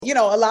You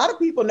know, a lot of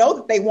people know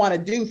that they want to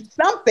do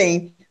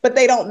something, but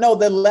they don't know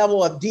the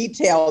level of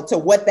detail to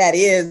what that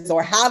is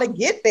or how to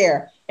get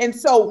there. And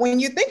so when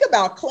you think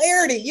about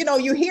clarity, you know,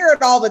 you hear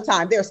it all the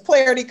time. There's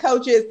clarity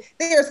coaches,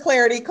 there's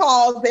clarity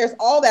calls, there's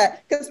all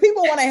that, because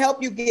people want to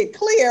help you get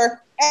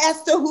clear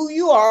as to who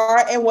you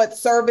are and what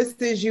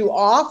services you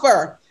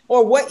offer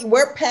or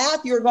what path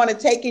you're going to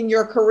take in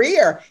your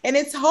career. And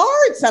it's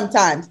hard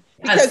sometimes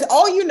because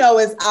all you know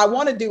is I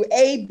want to do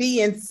A,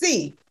 B, and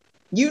C.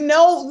 You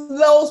know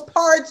those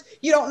parts,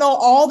 you don't know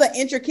all the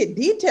intricate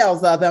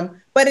details of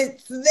them, but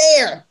it's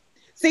there.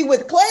 See,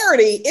 with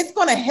clarity, it's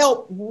going to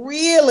help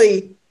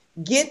really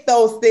get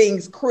those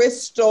things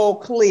crystal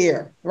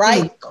clear,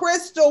 right?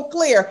 Crystal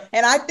clear.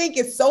 And I think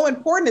it's so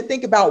important to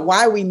think about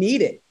why we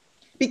need it.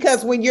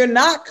 Because when you're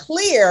not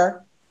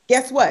clear,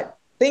 guess what?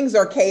 Things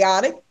are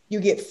chaotic. You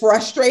get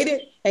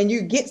frustrated and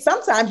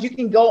sometimes you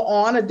can go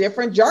on a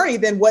different journey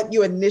than what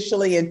you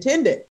initially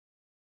intended.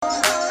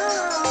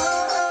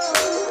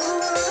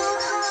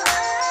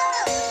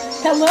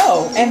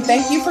 Hello, and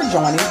thank you for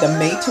joining the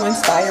Made to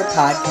Inspire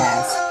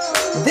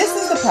podcast. This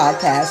is the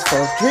podcast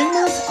for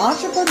dreamers,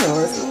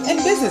 entrepreneurs, and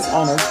business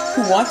owners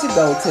who want to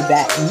go to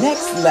that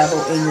next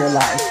level in your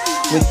life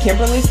with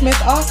Kimberly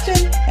Smith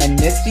Austin and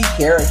Misty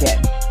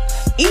Kerrigan.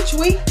 Each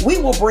week,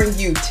 we will bring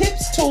you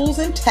tips, tools,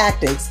 and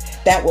tactics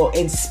that will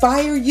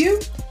inspire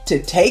you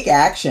to take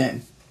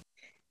action.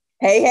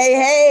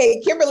 Hey,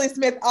 Kimberly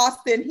Smith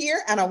Austin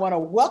here, and I want to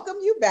welcome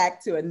you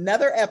back to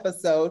another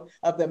episode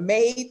of the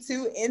Made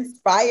to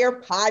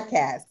Inspire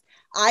podcast.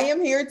 I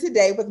am here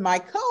today with my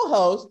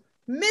co-host,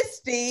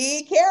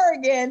 Misty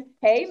Kerrigan.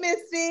 Hey,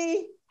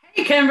 Misty.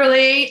 Hey,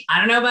 Kimberly. I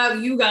don't know about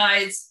you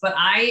guys, but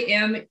I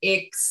am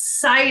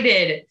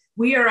excited.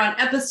 We are on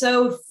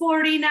episode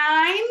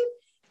 49,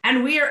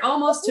 and we are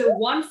almost to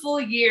one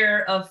full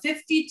year of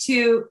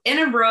 52 in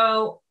a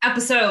row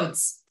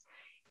episodes.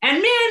 And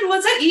man,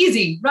 was that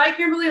easy, right,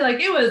 Kimberly? Like,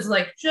 it was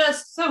like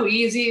just so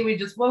easy. We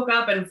just woke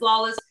up and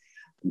flawless.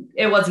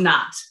 It was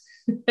not.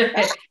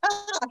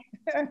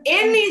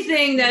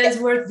 Anything that is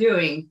worth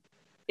doing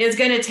is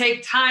going to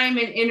take time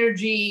and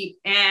energy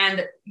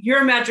and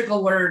your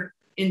magical word,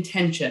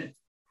 intention.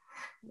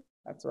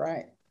 That's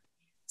right.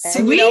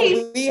 And we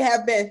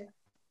have been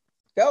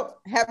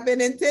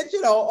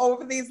intentional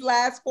over these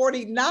last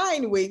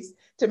 49 weeks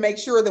to make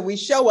sure that we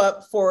show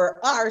up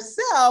for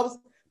ourselves,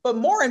 but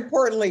more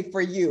importantly,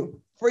 for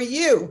you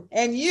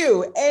and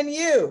you. And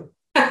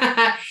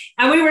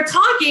we were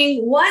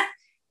talking, what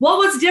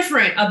was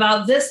different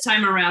about this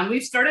time around?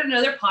 We've started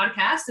another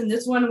podcast, and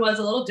this one was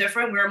a little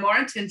different. We were more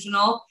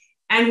intentional,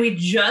 and we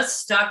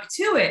just stuck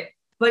to it.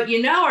 But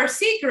you know, our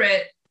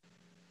secret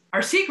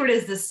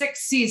is the 6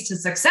 C's to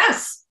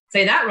success.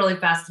 Say that really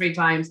fast 3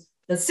 times.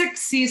 The 6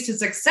 C's to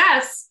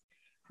success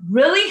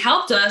really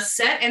helped us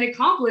set and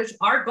accomplish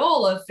our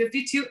goal of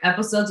 52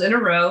 episodes in a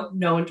row,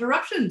 no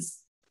interruptions.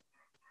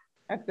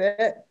 That's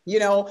it. You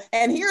know,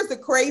 and here's the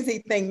crazy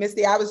thing,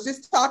 Misty. I was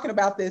just talking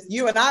about this.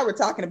 You and I were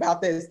talking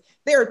about this.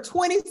 There are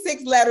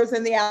 26 letters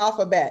in the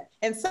alphabet,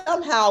 and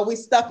somehow we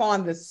stuck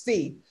on the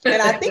C.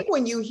 And I think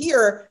when you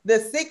hear the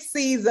 6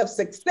 C's of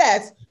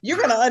success, you're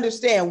going to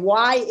understand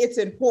why it's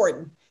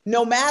important.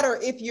 No matter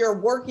if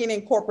you're working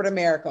in corporate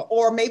America,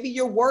 or maybe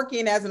you're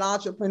working as an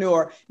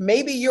entrepreneur,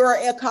 maybe you're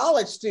a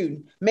college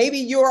student, maybe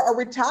you're a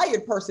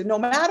retired person, no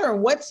matter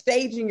in what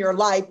stage in your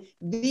life,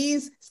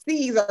 these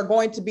C's are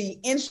going to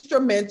be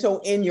instrumental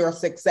in your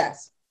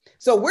success.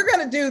 So we're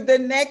going to do the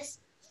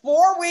next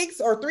 4 weeks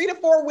or 3 to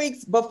 4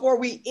 weeks before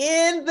we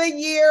end the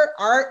year,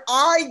 our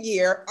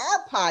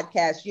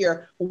podcast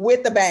year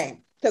with a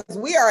bang, because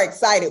we are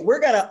excited. We're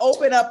going to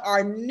open up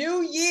our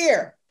new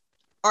year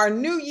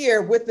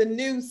with a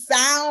new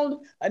sound,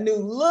 a new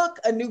look,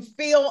 a new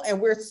feel,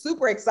 and we're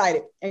super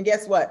excited. And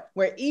guess what?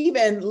 We're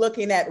even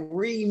looking at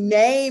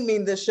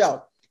renaming the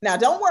show. Now,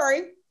 don't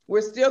worry.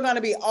 We're still going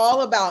to be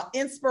all about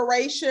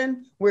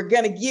inspiration. We're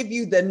going to give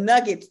you the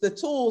nuggets, the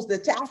tools, the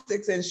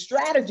tactics, and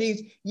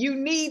strategies you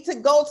need to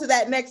go to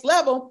that next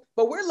level.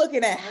 But we're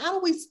looking at how do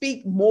we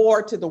speak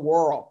more to the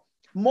world?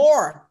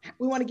 More.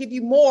 We want to give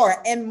you more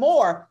and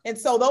more. And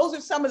so those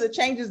are some of the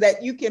changes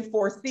that you can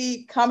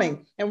foresee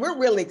coming. And we're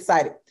really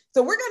excited.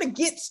 So we're going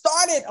to get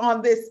started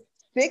on this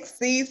 6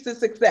 C's to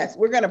success.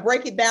 We're going to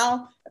break it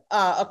down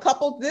a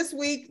couple this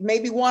week,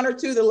 maybe 1 or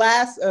 2 the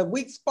last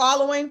weeks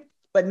following.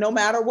 But no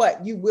matter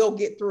what, you will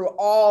get through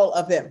all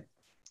of them.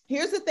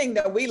 Here's the thing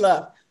that we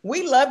love.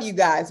 We love you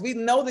guys. We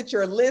know that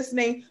you're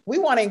listening. We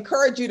want to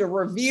encourage you to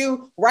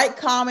review, write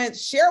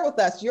comments, share with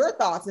us your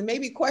thoughts and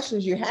maybe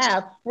questions you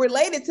have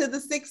related to the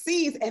 6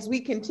 C's as we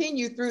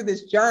continue through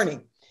this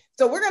journey.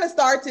 So we're going to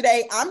start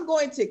today. I'm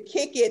going to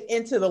kick it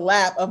into the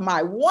lap of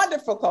my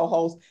wonderful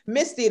co-host,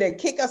 Misty, to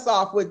kick us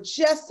off with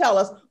just tell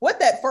us what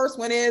that first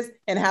one is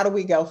and how do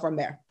we go from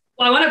there?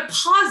 Well, I want to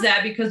pause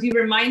that because you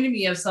reminded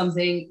me of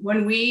something.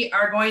 When we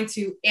are going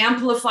to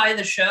amplify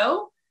the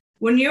show,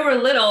 when you were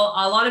little,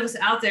 a lot of us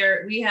out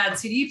there, we had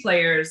CD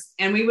players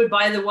and we would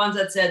buy the ones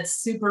that said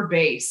super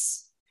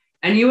bass,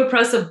 and you would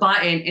press a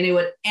button and it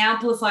would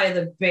amplify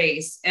the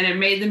bass and it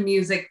made the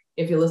music,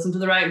 if you listen to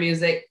the right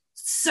music,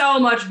 so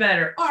much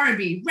better.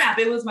 R&B, rap,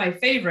 it was my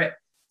favorite.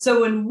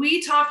 So when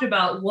we talked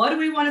about what do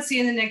we want to see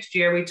in the next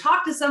year, we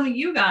talked to some of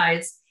you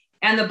guys,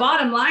 and the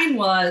bottom line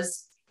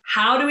was,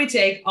 how do we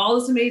take all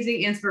this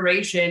amazing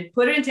inspiration,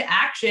 put it into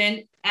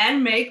action,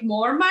 and make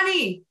more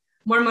money?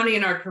 More money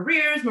in our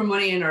careers, more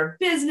money in our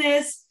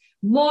business,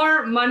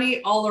 more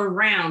money all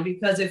around.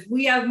 Because if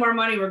we have more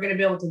money, we're going to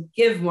be able to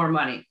give more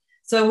money.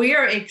 So we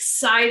are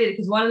excited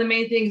because one of the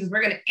main things is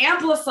we're going to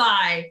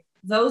amplify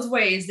those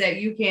ways that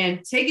you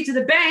can take it to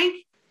the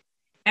bank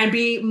and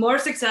be more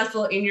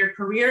successful in your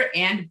career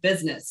and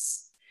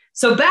business.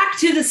 So back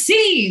to the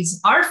C's.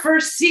 Our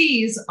first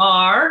C's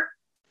are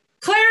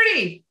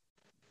clarity.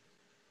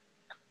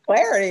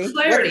 Clarity?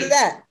 What is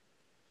that?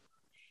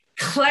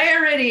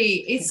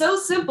 Clarity. It's so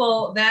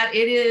simple that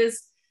it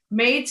is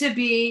made to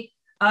be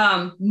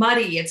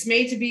muddy. It's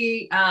made to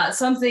be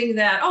something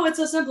that, oh, it's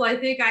so simple, I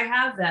think I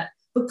have that.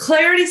 But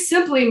clarity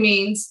simply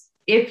means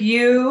if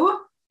you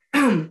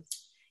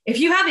if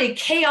you have a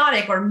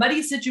chaotic or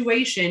muddy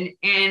situation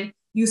and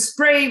you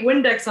spray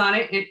Windex on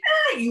it and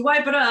you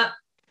wipe it up,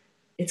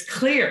 it's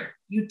clear.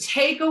 You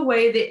take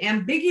away the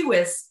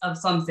ambiguous of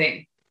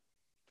something.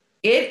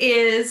 It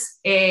is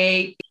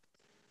a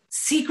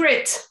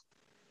secret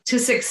to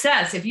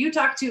success. If you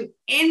talk to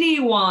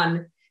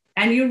anyone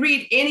and you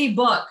read any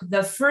book,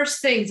 the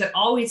first things it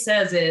always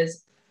says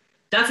is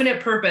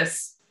definite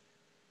purpose.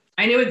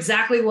 I knew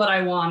exactly what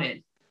I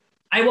wanted.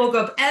 I woke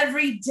up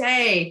every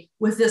day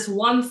with this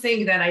one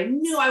thing that I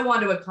knew I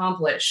wanted to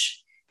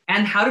accomplish.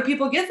 And how do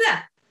people get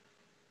that?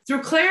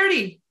 Through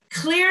clarity,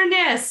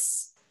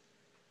 clearness.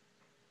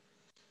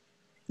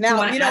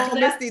 Now, you know,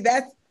 Misty,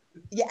 that's,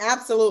 yeah,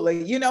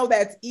 absolutely. You know,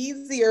 that's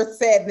easier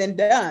said than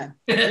done.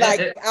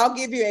 Like, I'll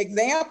give you an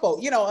example.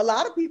 You know, a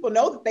lot of people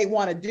know that they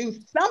want to do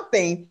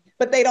something,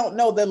 but they don't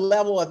know the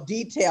level of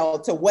detail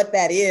to what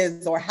that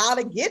is or how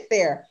to get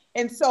there.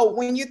 And so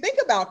when you think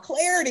about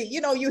clarity, you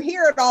know, you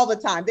hear it all the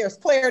time. There's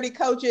clarity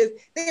coaches,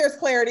 there's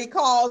clarity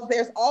calls,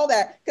 there's all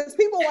that, because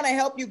people want to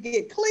help you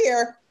get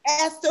clear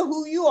as to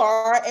who you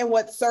are and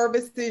what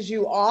services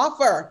you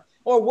offer,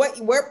 or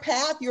what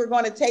path you're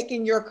going to take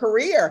in your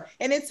career.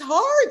 And it's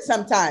hard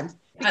sometimes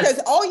because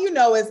all you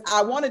know is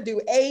I want to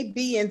do A,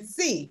 B, and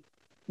C.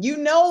 You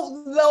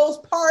know those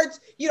parts.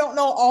 You don't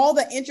know all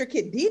the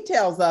intricate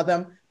details of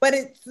them, but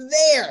it's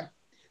there.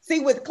 See,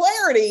 with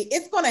clarity,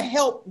 it's going to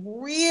help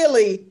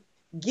really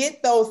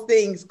get those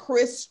things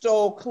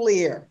crystal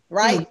clear,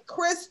 right?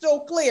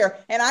 Crystal clear.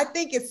 And I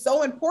think it's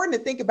so important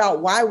to think about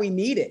why we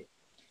need it.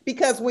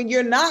 Because when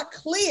you're not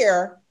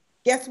clear,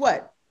 guess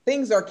what?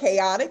 Things are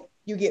chaotic.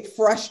 You get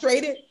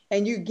frustrated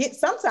and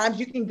sometimes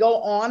you can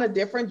go on a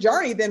different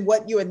journey than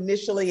what you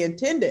initially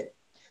intended.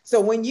 So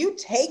when you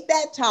take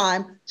that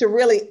time to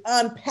really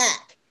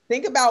unpack,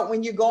 think about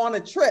when you go on a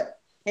trip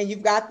and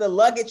you've got the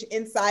luggage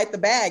inside the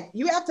bag,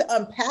 you have to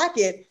unpack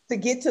it to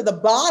get to the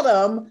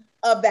bottom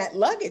of that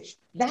luggage.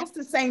 That's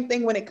the same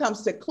thing when it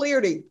comes to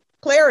clarity,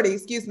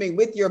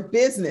 with your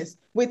business,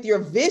 with your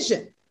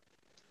vision.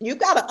 You've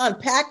got to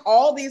unpack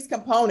all these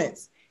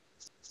components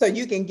so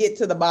you can get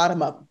to the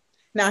bottom of them.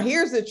 Now,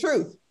 here's the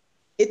truth.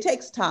 It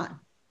takes time.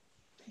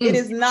 It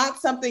is not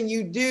something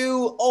you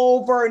do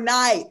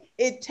overnight.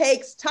 It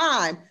takes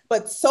time,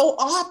 but so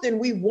often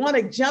we want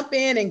to jump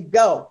in and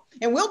go.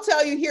 And we'll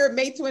tell you here at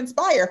Made to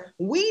Inspire,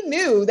 we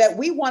knew that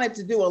we wanted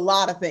to do a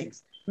lot of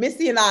things.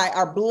 Missy and I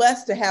are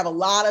blessed to have a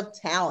lot of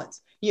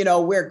talents. You know,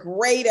 we're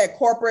great at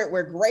corporate,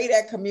 we're great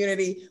at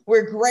community,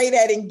 we're great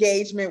at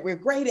engagement, we're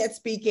great at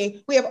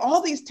speaking. We have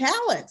all these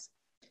talents.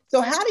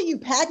 So how do you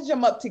package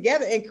them up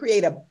together and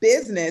create a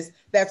business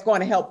that's going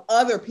to help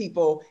other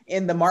people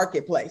in the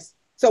marketplace?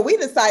 So we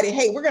decided,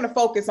 hey, we're going to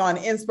focus on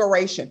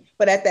inspiration.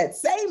 But at that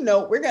same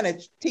note, we're going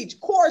to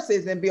teach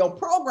courses and build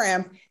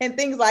programs and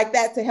things like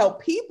that to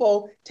help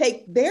people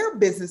take their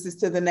businesses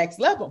to the next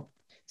level.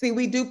 See,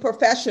 we do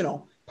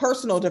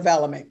personal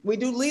development. We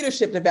do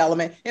leadership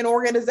development and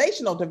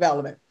organizational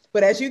development.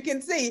 But as you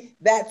can see,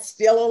 that's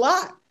still a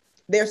lot.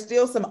 There's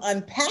still some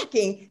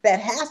unpacking that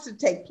has to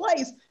take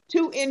place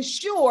to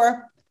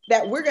ensure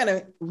that we're going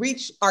to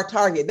reach our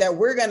target, that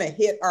we're going to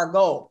hit our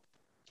goal.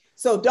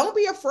 So don't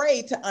be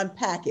afraid to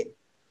unpack it.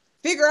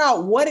 Figure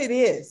out what it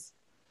is,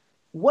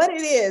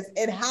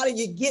 and how do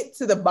you get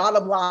to the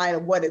bottom line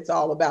of what it's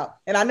all about.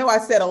 And I know I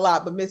said a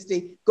lot, but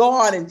Misty, go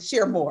on and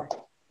share more.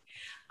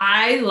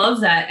 I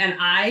love that.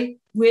 And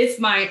with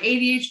my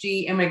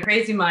ADHD and my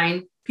crazy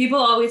mind, people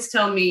always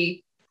tell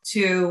me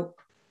to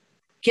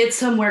get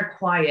somewhere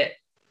quiet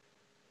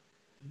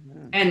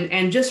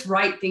and just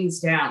write things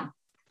down.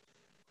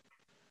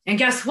 And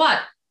guess what?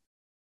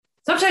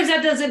 Sometimes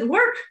that doesn't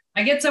work.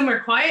 I get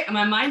somewhere quiet and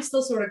my mind's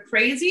still sort of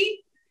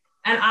crazy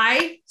and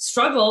I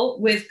struggle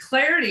with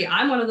clarity.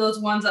 I'm one of those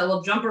ones that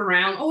will jump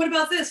around. Oh, what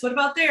about this? What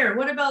about there?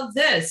 What about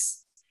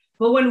this?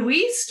 But when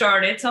we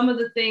started, some of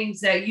the things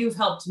that you've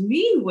helped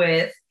me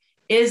with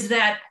is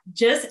that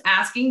just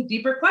asking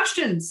deeper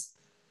questions.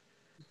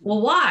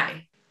 Well,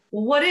 why?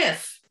 Well, what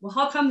if? Well,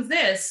 how come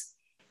this?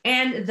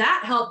 And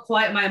that helped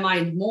quiet my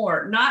mind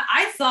more.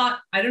 I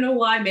don't know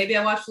why, maybe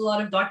I watched a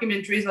lot of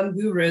documentaries on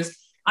gurus,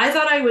 I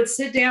thought I would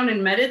sit down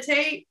and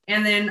meditate,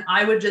 and then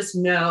I would just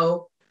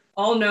know,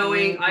 all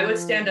knowing. I would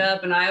stand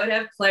up and I would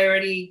have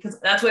clarity, because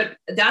that's what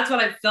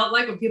I felt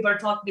like when people are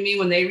talking to me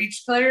when they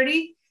reach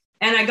clarity.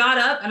 And I got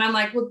up and I'm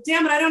like, well,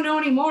 damn it, I don't know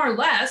any more or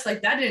less.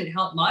 Like, that didn't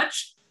help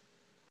much.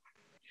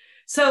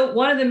 So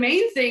one of the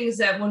main things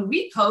that when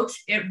we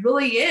coach, it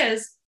really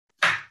is,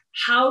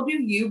 how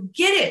do you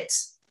get it?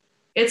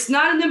 It's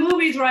not in the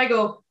movies where I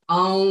go,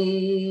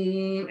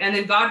 and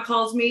then God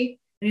calls me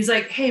and he's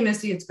like, hey,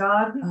 Misty, it's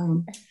God.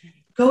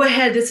 Go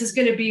ahead. This is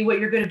going to be what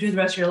you're going to do the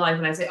rest of your life.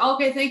 And I say,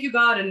 okay, thank you,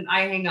 God. And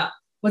I hang up.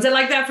 Was it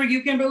like that for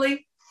you,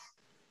 Kimberly?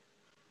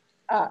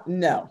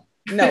 No,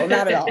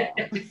 not at all.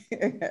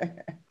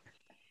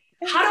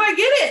 How do I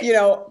get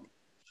it?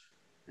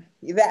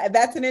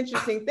 That's an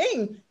interesting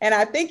thing. And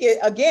I think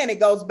it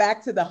goes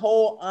back to the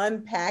whole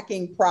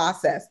unpacking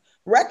process,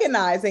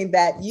 recognizing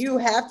that you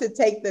have to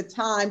take the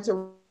time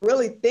to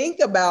really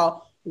think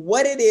about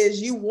what it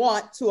is you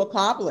want to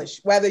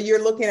accomplish, whether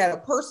you're looking at a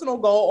personal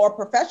goal or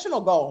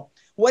professional goal.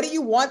 What do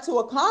you want to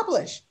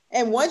accomplish?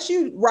 And once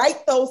you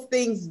write those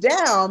things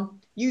down,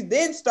 you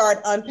then start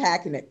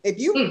unpacking it. If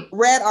you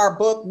read our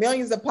book,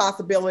 Millions of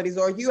Possibilities,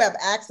 or you have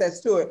access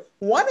to it,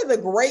 one of the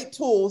great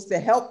tools to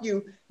help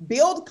you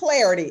build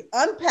clarity,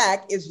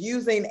 unpack, is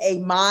using a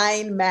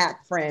mind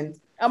map,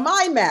 friends, a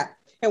mind map.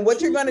 And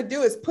what you're going to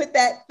do is put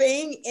that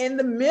thing in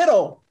the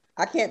middle.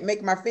 I can't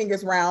make my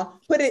fingers round.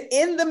 Put it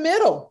in the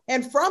middle.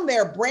 And from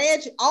there,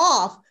 branch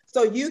off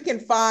so you can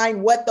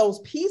find what those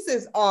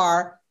pieces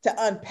are to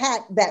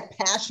unpack that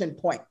passion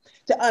point,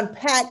 to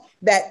unpack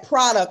that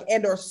product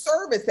and or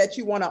service that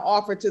you want to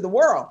offer to the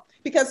world.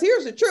 Because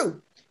here's the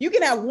truth. You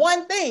can have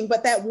one thing,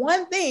 but that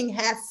one thing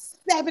has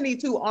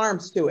 72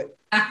 arms to it.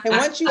 And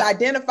once you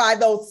identify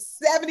those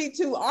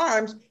 72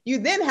 arms, you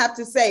then have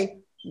to say,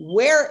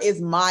 where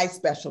is my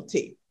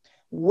specialty?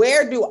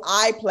 Where do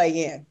I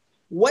play in?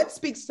 What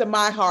speaks to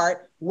my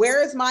heart?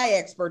 Where is my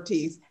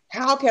expertise?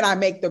 How can I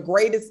make the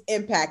greatest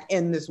impact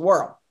in this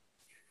world?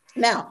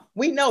 Now,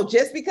 we know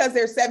just because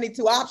there's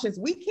 72 options,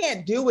 we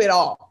can't do it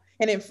all.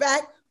 And in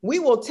fact, we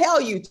will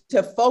tell you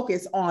to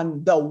focus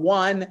on the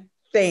one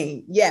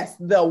thing. Yes,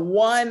 the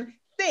one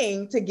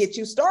thing to get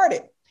you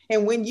started.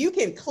 And when you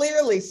can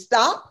clearly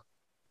stop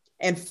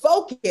and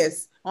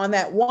focus on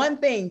that one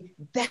thing,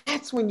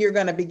 that's when you're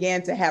going to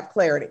begin to have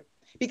clarity.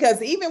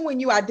 Because even when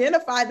you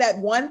identify that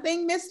one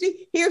thing,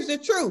 Misty, here's the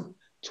truth.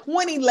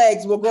 20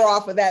 legs will grow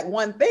off of that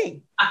one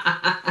thing.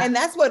 And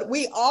that's what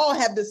we all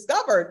have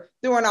discovered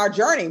during our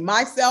journey.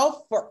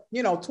 Myself, for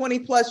 20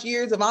 plus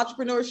years of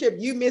entrepreneurship,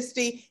 you,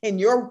 Misty, in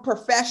your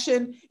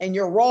profession and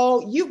your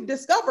role, you've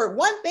discovered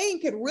one thing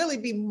could really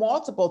be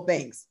multiple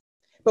things.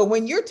 But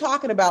when you're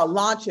talking about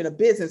launching a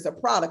business, a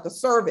product, a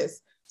service,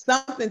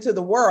 something to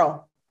the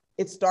world,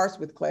 it starts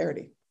with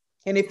clarity.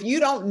 And if you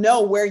don't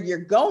know where you're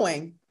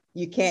going,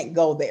 you can't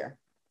go there.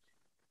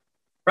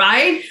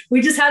 Right?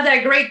 We just had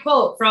that great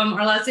quote from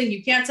our last thing.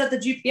 You can't set the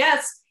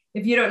GPS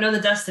if you don't know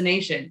the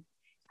destination.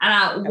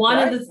 And one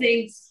of the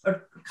things,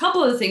 or a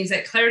couple of the things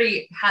that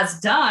clarity has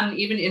done,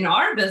 even in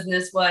our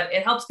business, what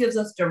it helps gives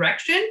us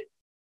direction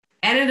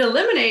and it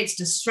eliminates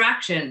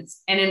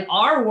distractions. And in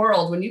our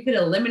world, when you can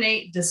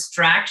eliminate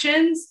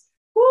distractions,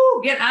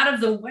 get out of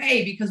the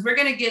way, because we're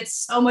going to get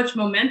so much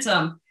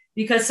momentum.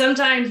 Because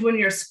sometimes when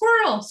you're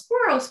squirrel,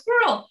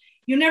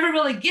 you never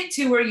really get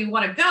to where you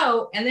want to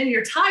go. And then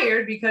you're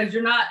tired because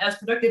you're not as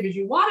productive as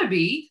you want to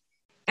be.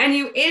 And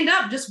you end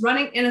up just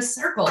running in a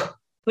circle.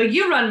 But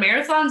you run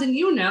marathons and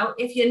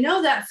if you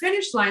know that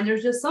finish line,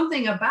 there's just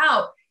something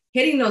about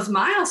hitting those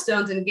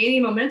milestones and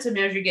gaining momentum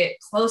as you get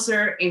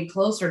closer and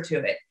closer to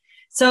it.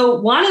 So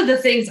one of the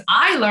things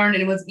I learned,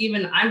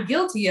 and I'm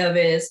guilty of,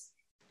 is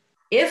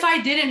if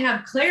I didn't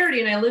have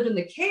clarity and I lived in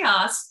the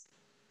chaos,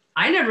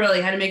 I never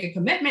really had to make a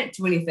commitment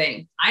to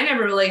anything. I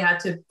never really had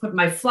to put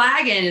my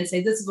flag in and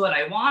say, this is what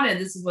I wanted.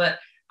 This is what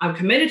I'm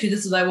committed to.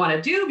 This is what I want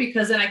to do.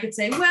 Because then I could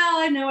say, well,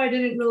 I know I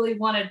didn't really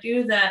want to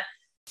do that.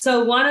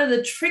 So one of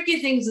the tricky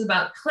things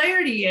about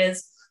clarity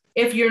is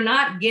if you're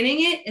not getting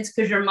it, it's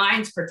because your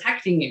mind's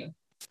protecting you.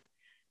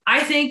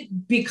 I think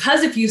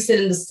because if you sit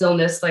in the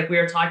stillness, like we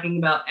were talking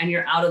about, and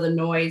you're out of the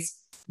noise,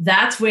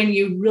 that's when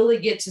you really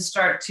get to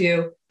start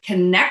to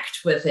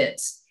connect with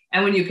it.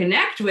 And when you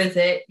connect with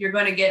it, you're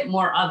going to get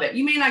more of it.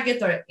 You may not get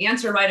the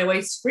answer right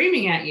away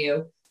screaming at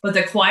you, but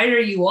the quieter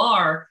you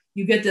are,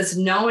 you get this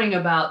knowing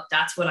about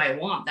that's what I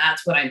want.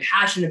 That's what I'm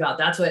passionate about.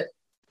 That's what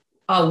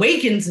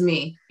awakens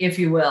me, if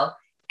you will.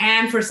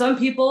 And for some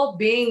people,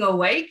 being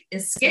awake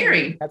is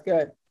scary. That's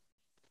good.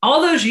 All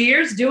those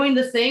years doing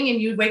the thing,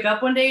 and you wake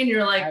up one day and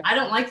you're like, I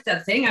don't like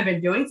that thing I've been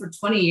doing for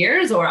 20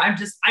 years, or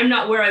I'm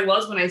not where I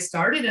was when I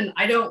started, and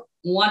I don't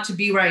want to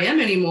be where I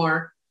am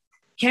anymore,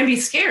 can be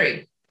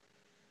scary.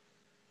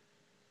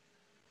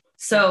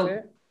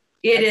 So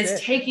it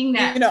is taking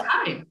that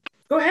time.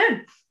 Go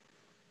ahead.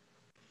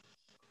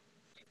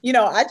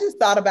 I just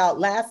thought about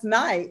last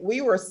night, we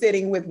were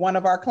sitting with one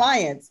of our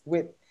clients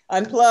with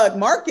Unplugged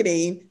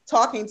Marketing,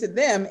 talking to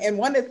them. And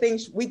one of the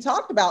things we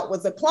talked about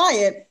was a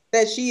client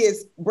that she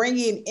is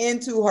bringing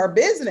into her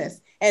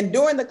business. And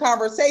during the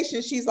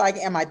conversation, she's like,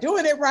 am I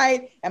doing it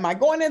right? Am I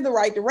going in the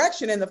right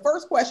direction? And the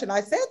first question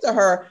I said to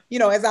her,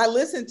 as I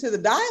listened to the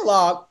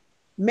dialogue,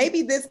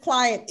 maybe this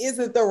client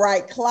isn't the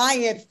right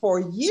client for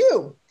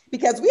you,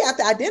 because we have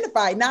to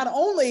identify not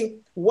only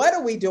what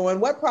are we doing,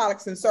 what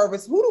products and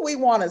service, who do we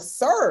want to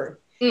serve?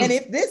 And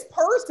if this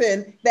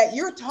person that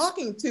you're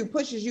talking to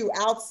pushes you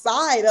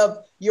outside of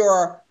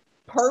your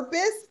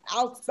purpose,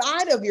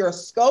 outside of your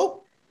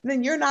scope,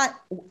 then you're not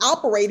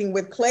operating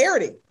with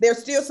clarity. There's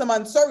still some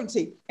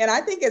uncertainty. And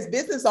I think as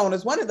business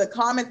owners, one of the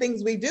common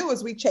things we do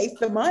is we chase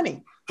the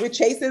money. We're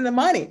chasing the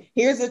money.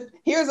 Here's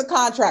a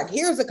contract.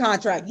 Here's a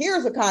contract.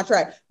 Here's a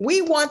contract.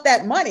 We want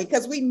that money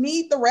because we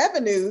need the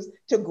revenues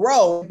to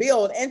grow,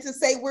 build, and to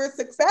say we're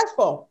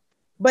successful.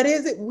 But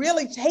is it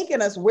really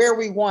taking us where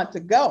we want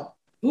to go?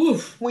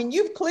 Oof. When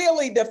you've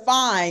clearly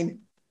defined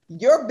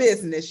your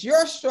business,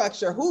 your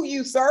structure, who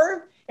you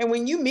serve, and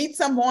when you meet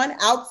someone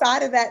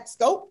outside of that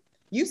scope,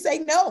 you say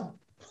no.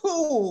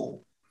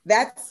 Ooh,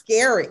 that's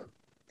scary.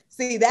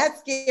 See, that's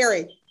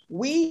scary.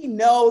 We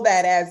know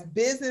that as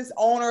business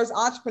owners,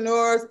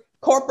 entrepreneurs,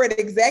 corporate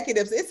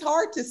executives, it's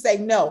hard to say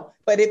no.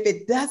 But if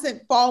it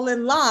doesn't fall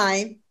in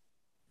line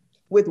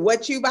with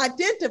what you've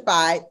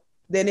identified,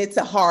 then it's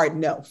a hard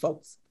no,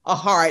 folks, a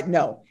hard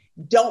no.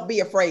 Don't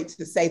be afraid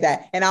to say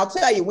that. And I'll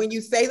tell you, when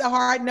you say the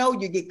hard no,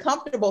 you get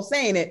comfortable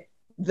saying it,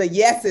 the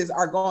yeses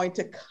are going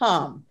to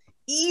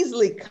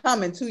easily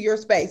come into your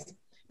space.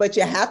 But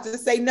you have to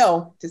say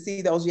no to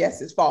see those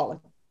yeses falling.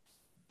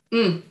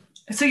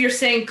 So you're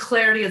saying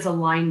clarity is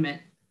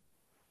alignment.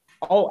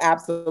 Oh,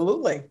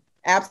 absolutely.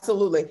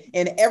 Absolutely.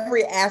 In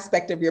every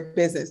aspect of your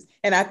business.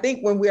 And I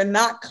think when we're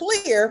not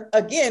clear,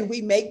 again,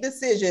 we make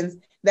decisions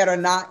that are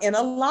not in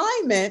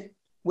alignment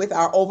with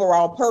our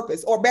overall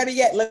purpose. Or better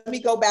yet, let me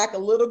go back a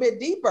little bit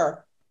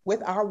deeper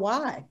with our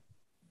why.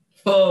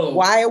 Oh.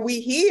 Why are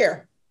we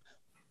here?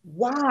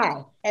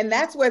 Why? And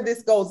that's where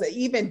this goes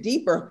even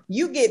deeper.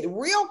 You get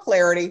real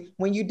clarity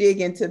when you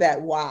dig into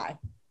that why.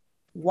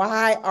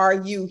 Why are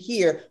you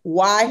here?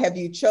 Why have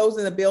you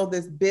chosen to build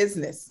this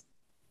business?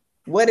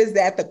 What is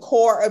at the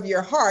core of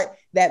your heart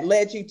that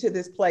led you to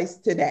this place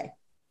today?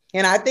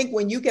 And I think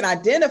when you can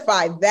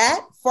identify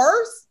that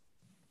first,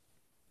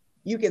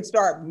 you can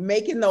start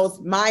making those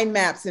mind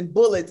maps and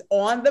bullets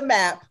on the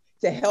map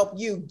to help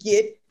you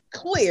get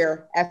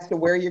clear as to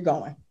where you're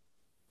going.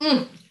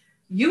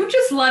 You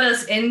just led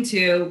us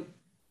into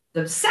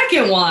the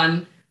second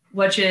one,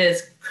 which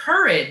is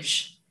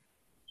courage.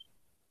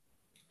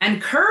 And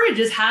courage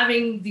is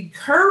having the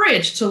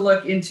courage to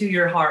look into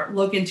your heart,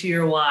 look into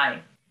your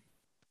why.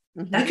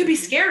 That could be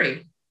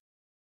scary.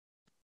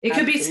 It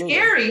could be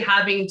scary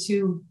having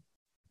to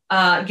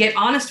get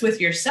honest with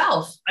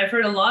yourself. I've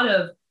heard a lot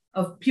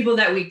of people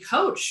that we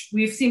coach.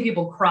 We've seen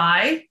people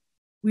cry.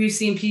 We've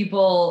seen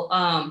people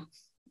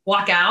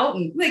walk out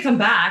and they come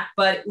back.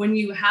 But when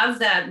you have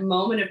that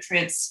moment of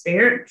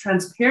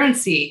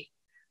transparency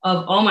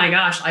of, oh my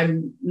gosh,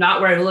 I'm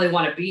not where I really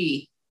want to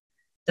be.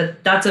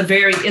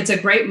 It's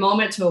a great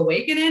moment to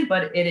awaken in,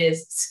 but it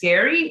is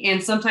scary.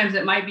 And sometimes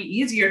it might be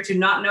easier to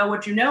not know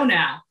what you know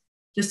now,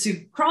 just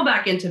to crawl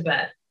back into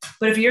bed.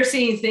 But if you're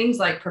seeing things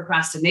like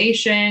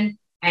procrastination,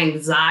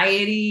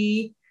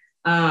 anxiety,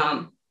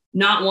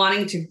 not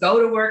wanting to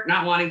go to work,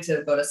 not wanting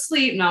to go to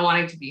sleep, not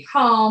wanting to be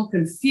home,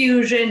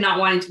 confusion, not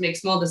wanting to make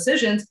small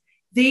decisions,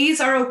 these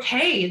are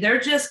okay. They're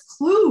just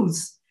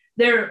clues.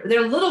 They're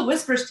little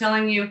whispers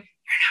telling you,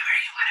 you're not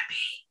where you want to be.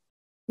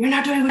 You're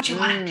not doing what you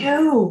want to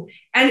do.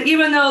 And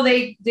even though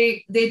they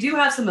do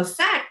have some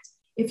effect,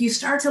 if you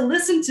start to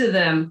listen to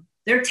them,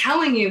 they're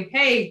telling you,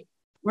 hey,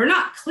 we're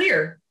not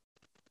clear.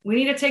 We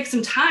need to take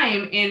some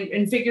time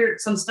and figure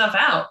some stuff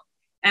out.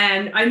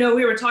 And I know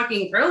we were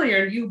talking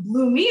earlier, you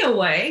blew me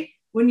away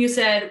when you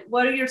said,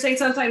 what are you saying?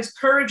 Sometimes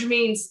courage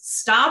means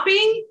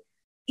stopping,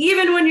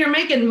 even when you're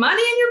making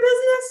money in your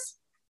business.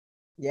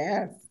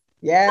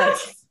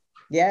 Yes.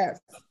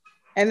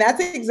 And that's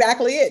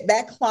exactly it.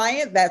 That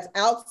client that's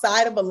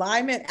outside of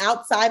alignment,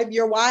 outside of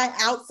your why,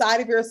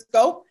 outside of your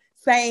scope,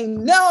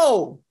 saying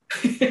no.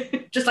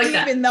 Just like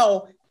that.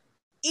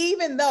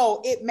 Even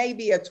though it may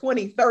be a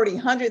 $20,000,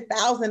 $30,000,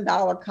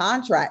 $100,000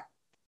 contract.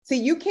 See,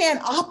 you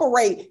can't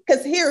operate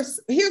because here's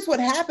what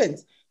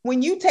happens.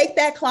 When you take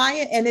that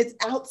client and it's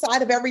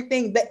outside of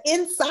everything, the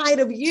inside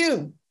of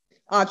you,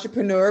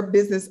 entrepreneur,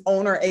 business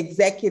owner,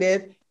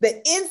 executive,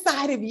 the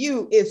inside of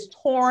you is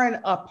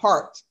torn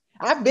apart.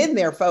 I've been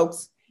there,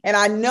 folks, and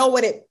I know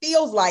what it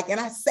feels like. And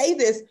I say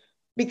this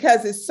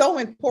because it's so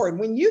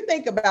important. When you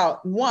think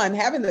about one,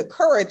 having the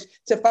courage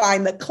to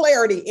find the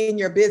clarity in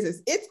your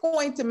business, it's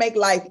going to make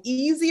life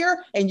easier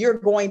and you're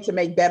going to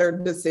make better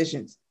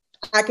decisions.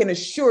 I can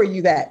assure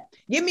you that.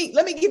 Let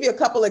me give you a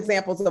couple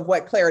examples of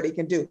what clarity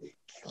can do.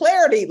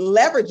 Clarity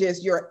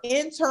leverages your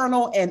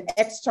internal and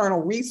external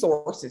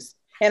resources.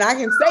 And I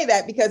can say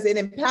that because it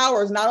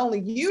empowers not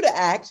only you to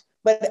act,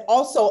 but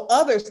also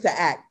others to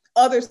act,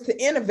 others to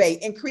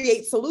innovate and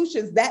create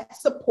solutions that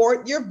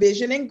support your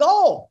vision and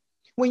goal.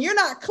 When you're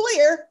not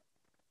clear,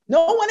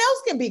 No one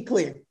else can be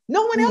clear.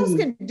 No one else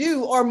can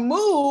do or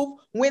move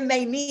when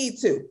they need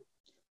to.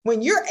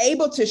 When you're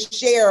able to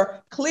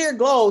share clear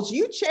goals,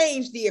 you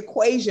change the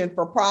equation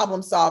for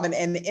problem solving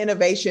and the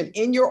innovation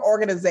in your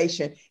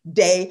organization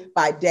day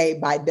by day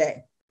by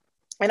day.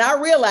 And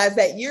I realized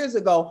that years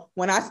ago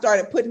when I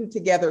started putting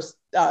together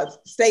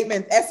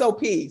statements,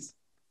 SOPs,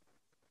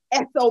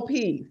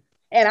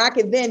 and I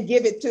could then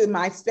give it to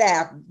my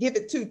staff, give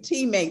it to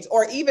teammates,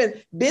 or even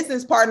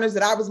business partners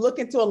that I was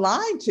looking to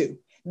align to.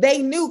 They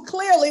knew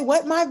clearly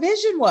what my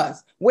vision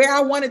was, where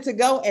I wanted to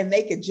go, and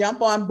they could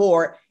jump on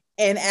board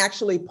and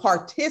actually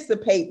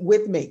participate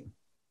with me.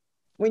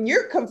 When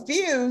you're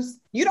confused,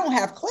 you don't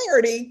have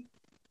clarity,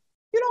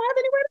 you don't have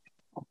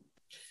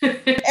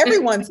anywhere to go.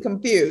 Everyone's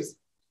confused.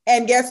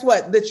 And guess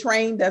what? The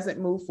train doesn't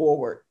move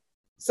forward.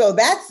 So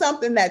that's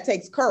something that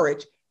takes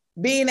courage,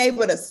 being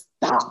able to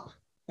stop.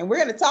 And we're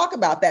going to talk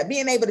about that,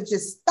 being able to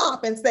just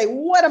stop and say,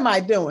 what am I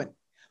doing?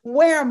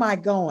 Where am I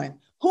going?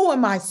 Who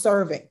am I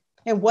serving?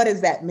 And what does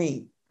that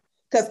mean?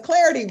 Because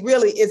clarity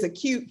really is a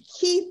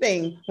key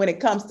thing when it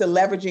comes to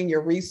leveraging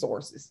your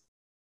resources.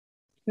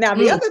 Now,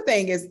 the other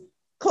thing is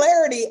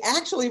clarity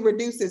actually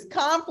reduces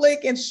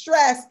conflict and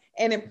stress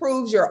and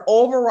improves your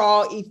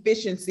overall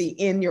efficiency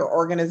in your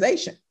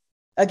organization.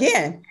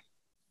 Again,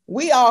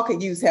 we all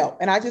could use help.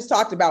 And I just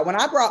talked about when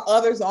I brought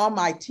others on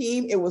my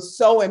team, it was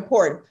so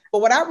important. But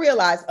what I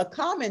realized, a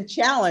common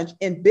challenge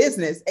in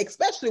business,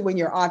 especially when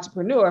you're an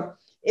entrepreneur,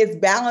 is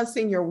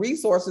balancing your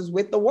resources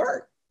with the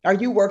work. Are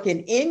you working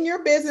in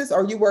your business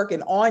or are you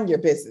working on your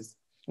business?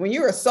 When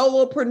you're a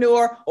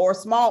solopreneur or a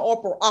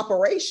small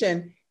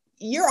operation,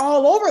 you're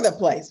all over the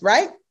place,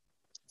 right?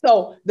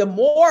 So the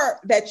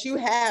more that you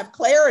have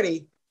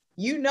clarity,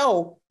 you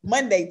know,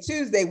 Monday,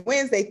 Tuesday,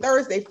 Wednesday,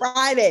 Thursday,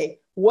 Friday,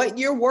 what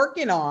you're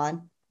working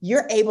on,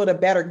 you're able to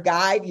better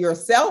guide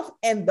yourself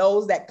and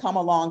those that come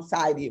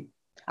alongside you.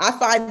 I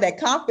find that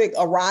conflict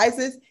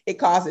arises, it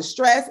causes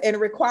stress, and it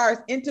requires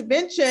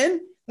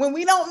intervention when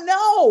we don't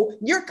know.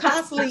 You're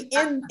constantly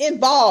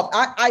involved.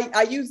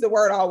 I use the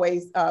word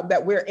always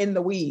that we're in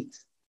the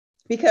weeds.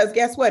 Because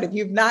guess what? If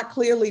you've not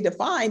clearly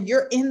defined,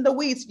 you're in the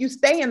weeds. You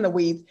stay in the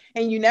weeds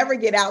and you never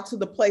get out to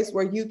the place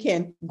where you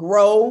can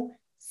grow,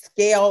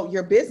 scale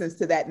your business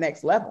to that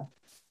next level.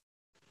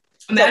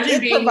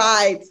 Imagine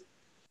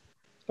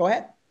go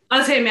ahead. I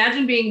would say,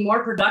 imagine being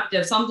more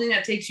productive, something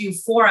that takes you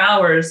 4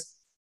 hours.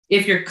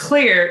 If you're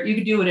clear, you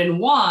could do it in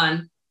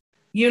one.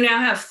 You now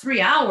have 3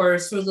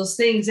 hours for those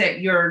things that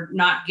you're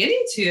not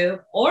getting to,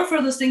 or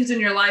for those things in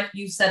your life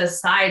you set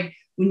aside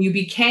when you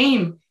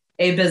became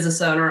a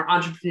business owner,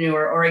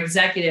 entrepreneur, or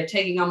executive,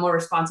 taking on more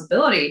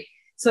responsibility.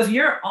 So if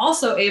you're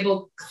also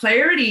able,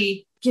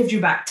 clarity gives you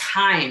back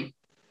time.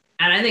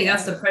 And I think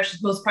that's the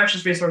most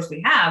precious resource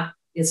we have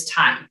is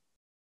time.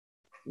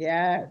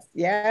 Yes,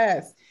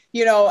 yes.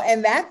 You know,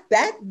 and that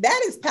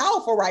is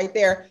powerful right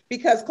there,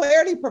 because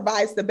clarity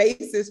provides the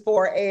basis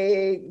for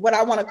what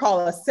I want to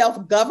call a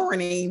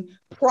self-governing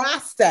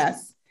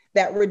process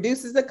that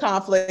reduces the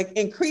conflict,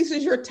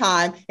 increases your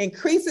time,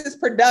 increases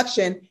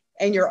production,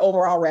 and your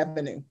overall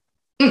revenue.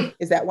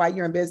 Is that why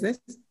you're in business?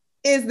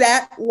 Is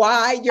that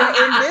why you're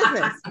in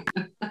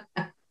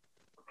business?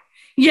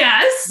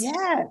 Yes.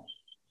 Yes.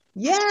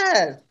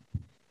 Yes.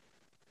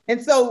 And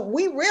so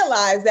we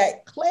realize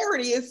that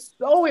clarity is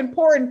so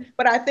important,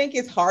 but I think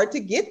it's hard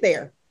to get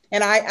there.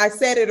 And I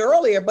said it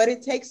earlier, but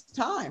it takes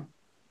time.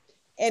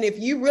 And if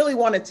you really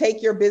want to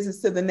take your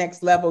business to the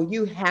next level,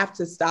 you have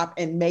to stop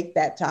and make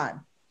that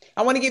time.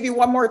 I want to give you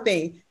one more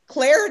thing.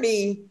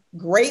 Clarity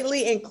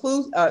greatly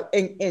includes, let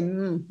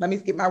me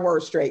get my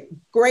words straight,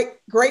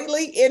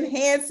 greatly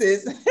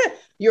enhances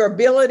your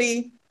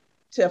ability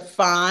to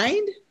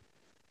find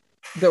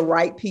the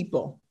right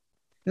people.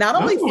 Not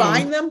only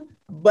find them,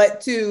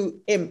 but to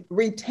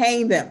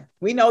retain them.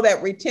 We know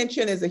that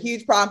retention is a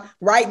huge problem.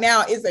 Right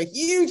now, it's a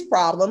huge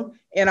problem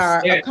in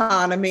our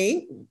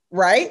economy,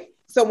 right?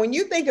 So when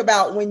you think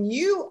about, when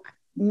you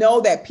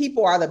know that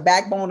people are the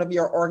backbone of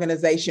your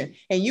organization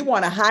and you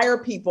want to hire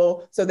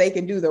people so they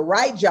can do the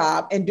right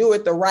job and do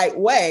it the right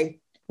way,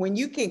 when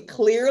you can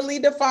clearly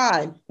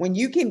define, when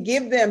you can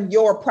give them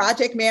your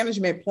project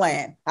management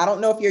plan. I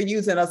don't know if you're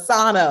using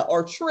Asana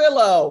or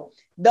Trello,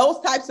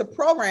 those types of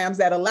programs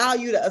that allow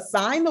you to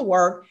assign the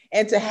work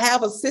and to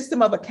have a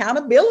system of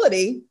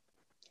accountability,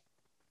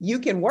 you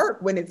can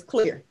work when it's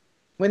clear.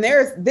 When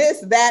there's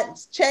that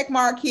check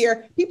mark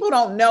here, people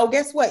don't know,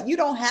 guess what? You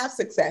don't have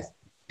success.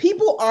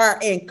 People are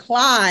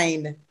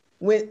inclined,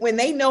 when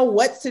they know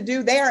what to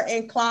do, they are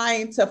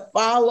inclined to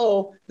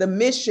follow the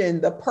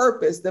mission, the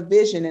purpose, the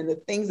vision, and the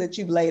things that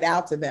you've laid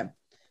out to them.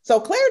 So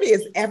clarity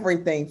is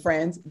everything,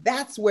 friends.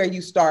 That's where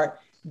you start.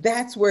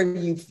 That's where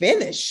you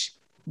finish.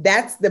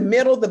 That's the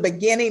middle, the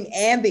beginning,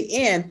 and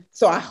the end.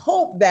 So I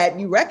hope that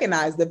you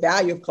recognize the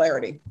value of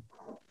clarity.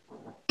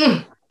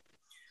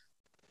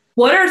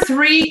 What are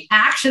 3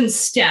 action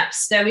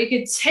steps that we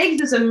could take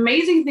this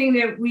amazing thing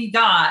that we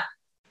got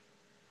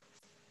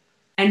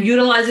and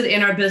utilize it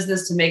in our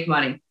business to make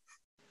money?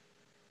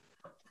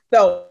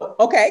 So,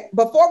 okay,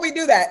 before we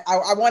do that,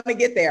 I want to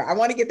get there.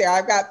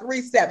 I've got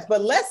 3 steps,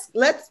 but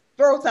let's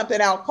throw something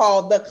out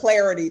called the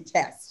clarity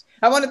test.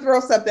 I want to throw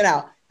something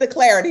out, the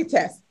clarity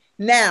test.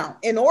 Now,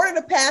 in order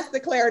to pass the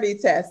clarity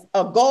test,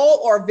 a goal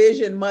or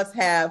vision must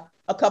have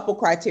a couple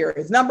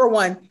criteria. Number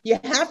 1, you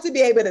have to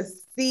be able to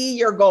see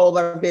your goal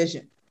or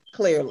vision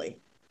clearly.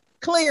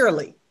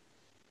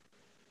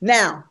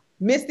 Now,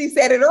 Misty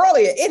said it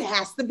earlier, it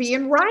has to be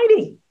in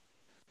writing.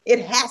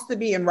 It has to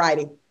be in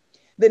writing.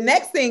 The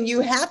next thing,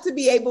 you have to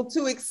be able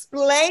to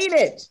explain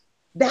it.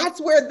 That's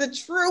where the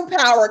true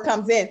power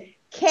comes in.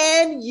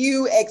 Can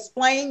you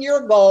explain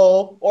your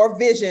goal or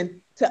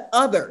vision to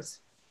others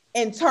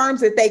in terms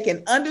that they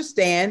can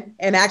understand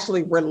and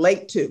actually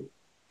relate to?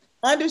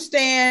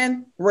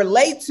 Understand,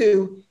 relate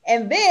to,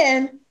 and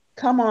then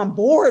come on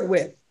board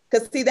with.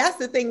 Because see, that's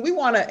the thing we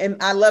want to,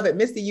 and I love it,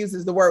 Misty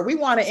uses the word, we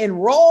want to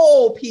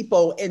enroll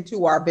people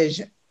into our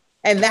vision.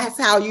 And that's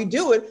how you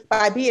do it,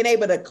 by being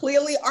able to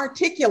clearly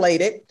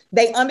articulate it.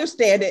 They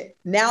understand it.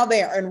 Now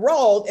they're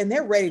enrolled and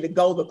they're ready to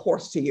go the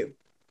course to you.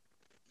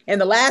 And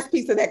the last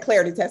piece of that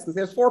clarity test, because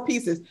there's 4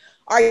 pieces,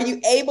 are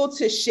you able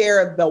to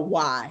share the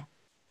why?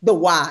 The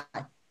why.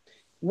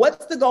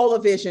 What's the goal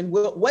of vision?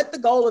 What the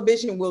goal of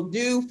vision will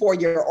do for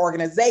your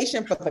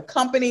organization, for the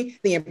company,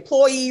 the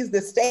employees, the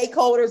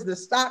stakeholders, the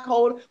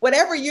stockholder,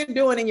 whatever you're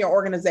doing in your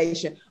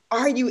organization,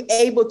 are you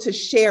able to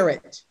share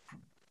it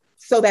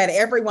so that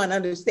everyone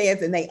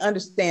understands and they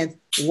understand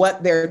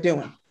what they're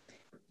doing?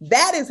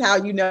 That is how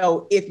you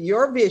know if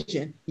your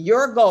vision,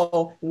 your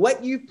goal,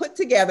 what you put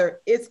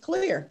together is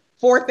clear.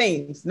 4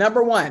 things.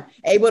 Number 1,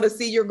 able to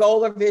see your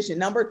goal or vision.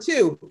 Number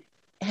 2,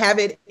 have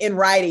it in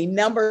writing.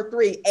 Number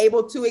 3,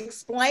 able to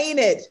explain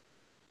it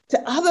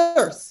to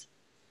others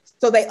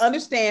so they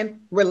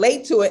understand,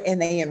 relate to it,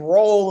 and they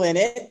enroll in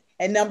it.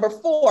 And number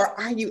 4,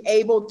 are you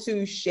able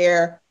to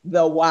share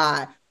the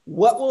why?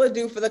 What will it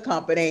do for the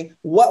company?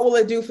 What will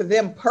it do for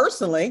them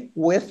personally,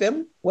 with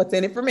them? What's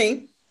in it for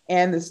me?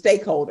 And the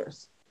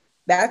stakeholders.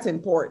 That's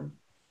important.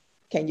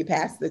 Can you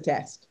pass the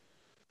test?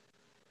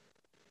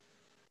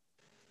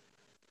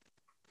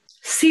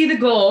 See the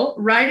goal,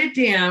 write it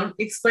down,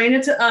 explain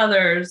it to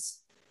others,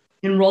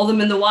 enroll them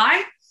in the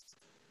why.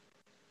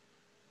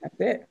 That's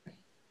it.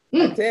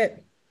 That's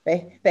it.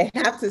 They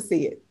have to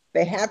see it.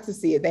 They have to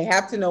see it. They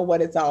have to know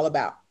what it's all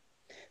about.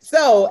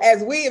 So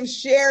as we have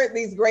shared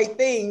these great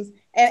things,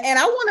 and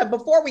I want to,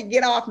 before we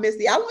get off,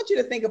 Misty, I want you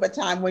to think of a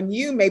time when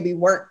you maybe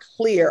weren't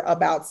clear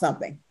about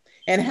something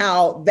and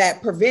how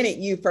that prevented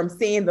you from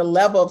seeing the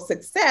level of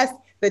success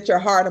that your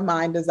heart and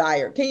mind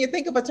desired. Can you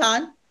think of a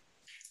time?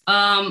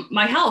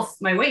 My health,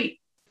 my weight.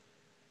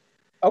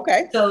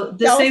 Okay. So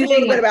Tell us a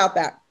little bit about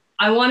that.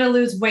 I want to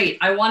lose weight.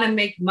 I want to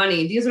make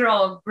money. These are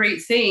all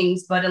great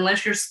things, but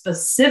unless you're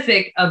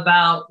specific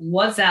about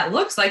what that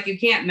looks like, you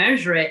can't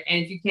measure it.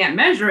 And if you can't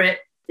measure it,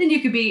 then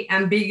you could be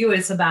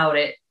ambiguous about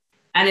it.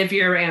 And if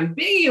you're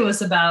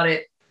ambiguous about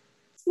it,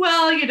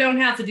 well, you don't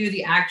have to do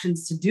the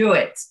actions to do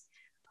it.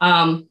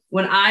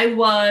 When I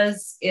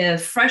was a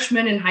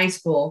freshman in high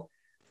school,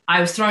 I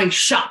was throwing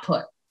shot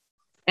put.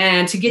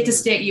 And to get to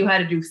state, you had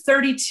to do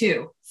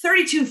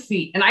 32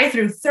 feet. And I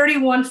threw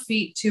 31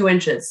 feet, 2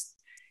 inches.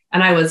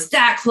 And I was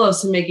that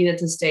close to making it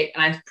to state.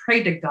 And I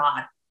prayed to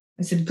God.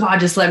 I said, God,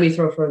 just let me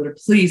throw further.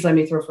 Please let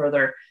me throw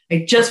further.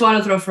 I just want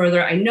to throw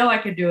further. I know I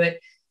could do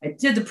it. I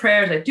did the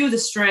prayers. I do the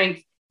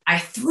strength. I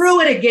threw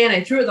it again.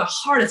 I threw it the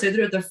hardest. I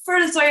threw it the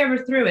furthest I ever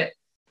threw it.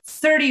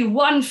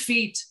 31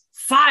 feet,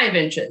 5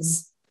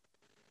 inches.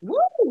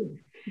 Woo!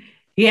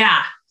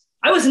 Yeah.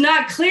 I was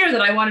not clear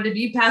that I wanted to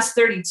be past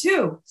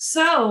 32.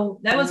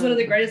 So that was one of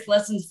the greatest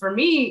lessons for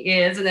me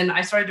is, and then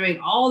I started doing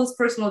all this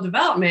personal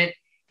development,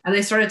 and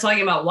they started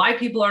talking about why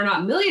people are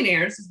not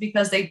millionaires is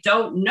because they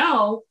don't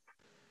know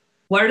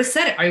where to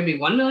set it. Are you going to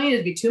be 1 million? Is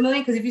it be 2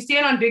 million? Because if you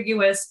stand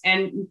ambiguous,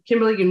 and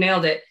Kimberly, you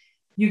nailed it,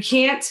 you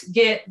can't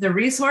get the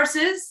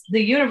resources.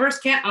 The universe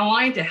can't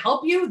align to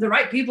help you. The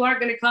right people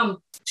aren't going to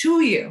come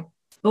to you.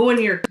 But when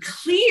you're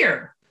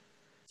clear,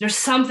 there's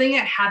something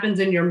that happens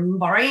in your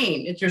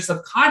brain. It's your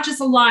subconscious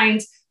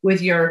aligns with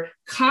your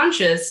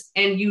conscious,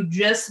 and you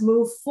just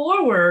move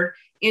forward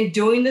in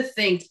doing the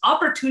things.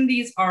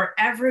 Opportunities are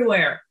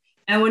everywhere.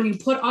 And when you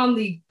put on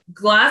the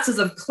glasses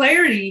of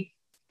clarity,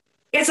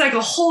 it's like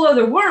a whole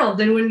other world.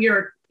 And when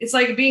it's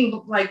like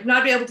being like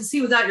not be able to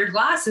see without your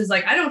glasses.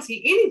 Like I don't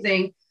see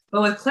anything,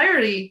 but with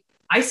clarity,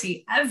 I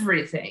see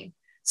everything.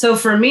 So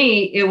for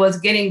me, it was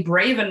getting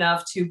brave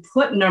enough to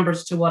put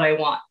numbers to what I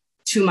want,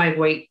 to my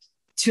weight,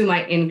 to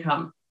my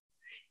income,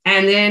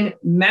 and then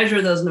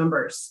measure those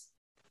numbers.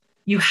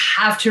 You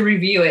have to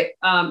review it.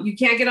 You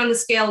can't get on the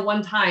scale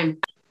one time.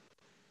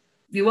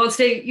 You won't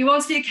stay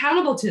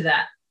accountable to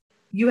that.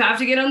 You have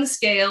to get on the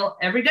scale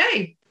every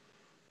day,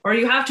 or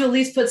you have to at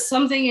least put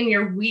something in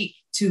your week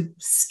to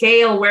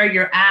scale where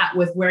you're at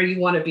with where you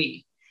want to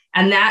be.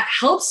 And that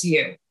helps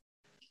you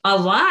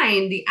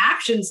align the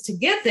actions to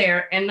get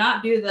there and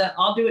not do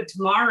I'll do it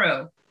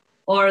tomorrow,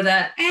 or do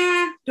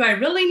I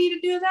really need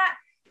to do that?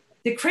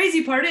 The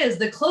crazy part is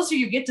the closer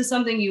you get to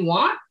something you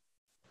want,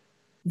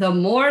 the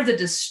more the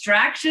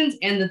distractions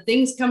and the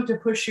things come to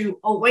push you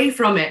away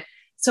from it.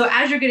 So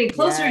as you're getting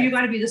closer, you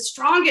got to be the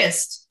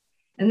strongest.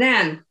 And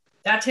then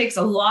that takes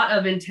a lot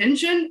of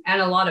intention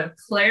and a lot of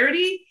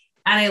clarity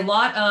and a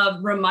lot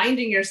of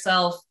reminding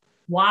yourself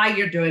why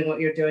you're doing what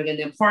you're doing and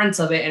the importance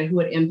of it and who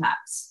it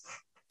impacts.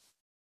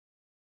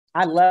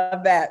 I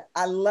love that.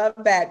 I love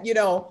that. You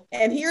know,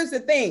 and here's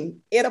the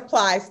thing, it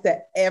applies to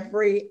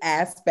every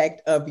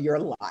aspect of your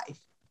life,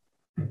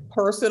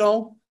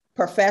 personal,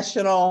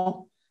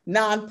 professional,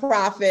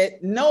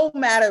 nonprofit, no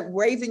matter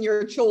raising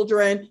your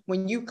children,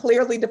 when you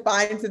clearly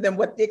define to them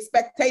what the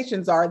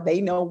expectations are,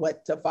 they know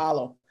what to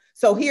follow.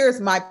 So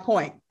here's my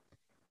point.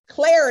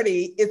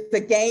 Clarity is the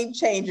game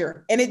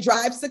changer, and it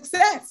drives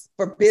success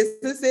for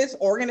businesses,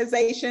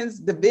 organizations,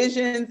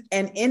 divisions,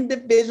 and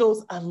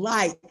individuals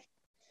alike.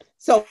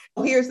 So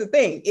here's the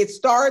thing. It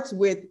starts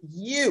with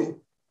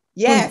you.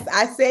 Yes,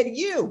 I said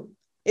you.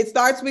 It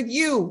starts with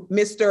you,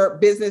 Mr.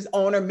 Business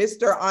Owner,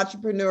 Mr.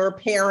 Entrepreneur,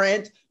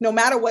 parent, no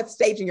matter what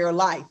stage in your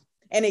life.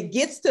 And it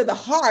gets to the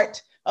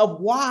heart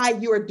of why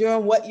you are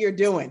doing what you're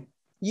doing.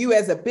 You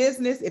as a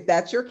business, if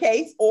that's your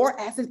case, or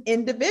as an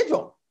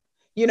individual,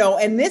 you know,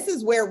 and this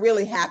is where it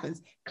really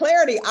happens.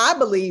 Clarity, I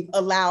believe,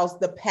 allows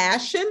the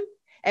passion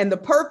and the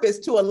purpose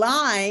to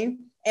align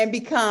and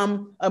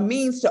become a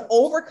means to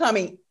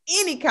overcoming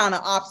any kind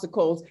of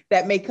obstacles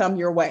that may come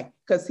your way.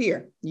 Because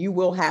here, you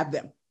will have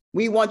them.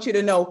 We want you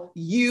to know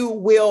you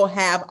will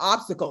have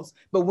obstacles.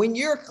 But when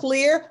you're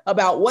clear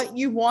about what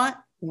you want,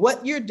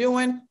 what you're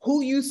doing,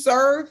 who you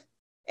serve,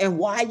 and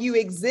why you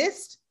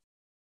exist,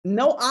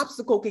 no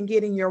obstacle can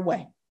get in your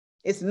way.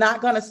 It's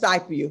not going to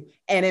stifle you.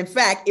 And in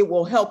fact, it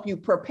will help you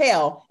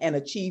propel and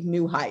achieve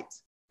new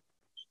heights.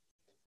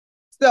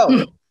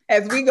 So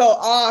as we go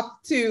off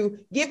to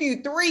give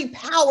you 3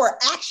 power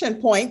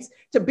action points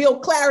to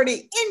build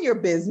clarity in your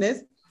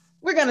business,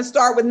 we're going to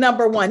start with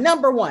number 1.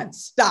 Number 1,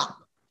 stop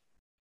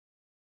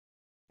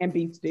and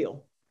be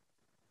still.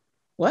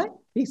 What?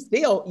 Be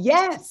still?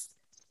 Yes.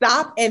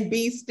 Stop and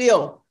be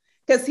still.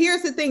 Because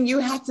here's the thing you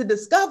have to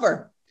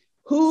discover.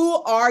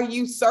 Who are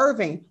you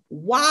serving?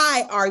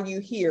 Why are you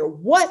here?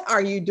 What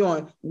are you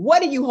doing?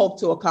 What do you hope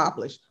to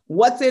accomplish?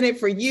 What's in it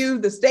for you,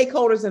 the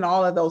stakeholders, and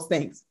all of those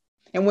things?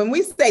 And when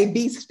we say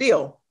be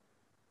still,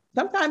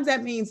 sometimes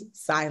that means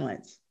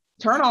silence.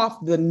 Turn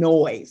off the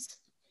noise.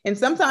 And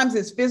sometimes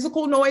it's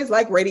physical noise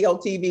like radio,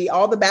 TV,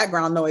 all the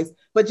background noise,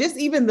 but just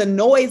even the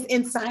noise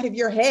inside of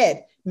your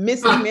head.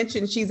 Missy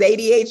mentioned she's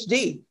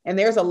ADHD, and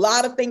there's a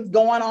lot of things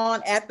going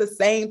on at the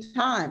same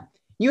time.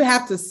 You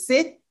have to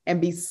sit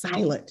and be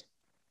silent.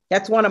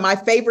 That's one of my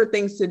favorite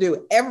things to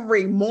do.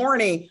 Every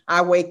morning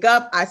I wake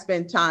up, I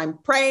spend time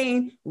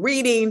praying,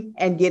 reading,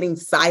 and getting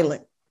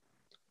silent.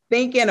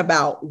 Thinking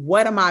about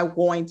what am I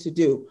going to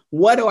do?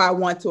 What do I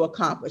want to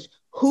accomplish?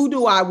 Who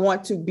do I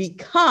want to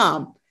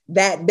become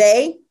that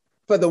day,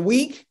 for the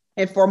week,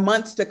 and for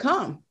months to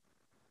come?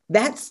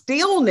 That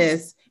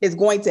stillness is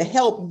going to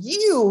help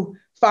you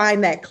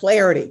find that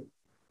clarity.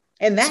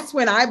 And that's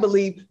when I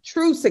believe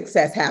true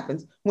success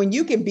happens, when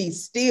you can be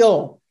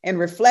still and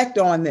reflect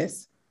on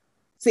this.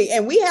 See,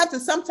 and we have to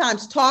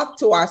sometimes talk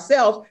to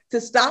ourselves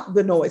to stop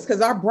the noise,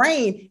 because our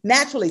brain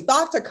naturally,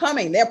 thoughts are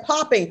coming, they're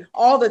popping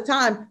all the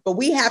time, but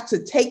we have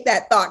to take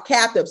that thought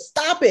captive,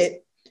 stop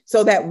it,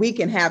 so that we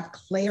can have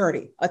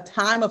clarity, a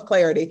time of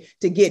clarity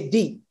to get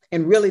deep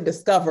and really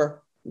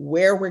discover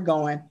where we're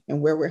going and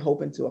where we're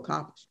hoping to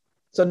accomplish.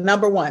 So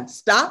number 1,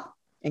 stop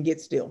and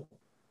get still.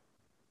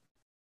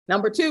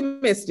 Number 2,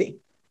 Misty.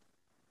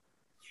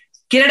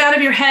 Get it out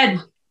of your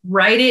head.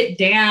 Write it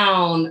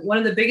down. One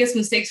of the biggest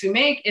mistakes we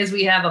make is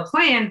we have a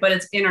plan, but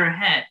it's in our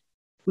head.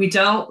 We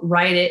don't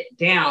write it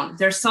down.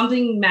 There's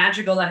something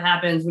magical that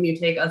happens when you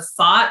take a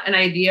thought, an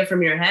idea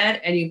from your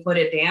head, and you put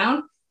it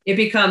down. It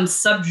becomes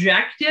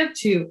subjective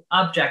to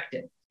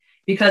objective.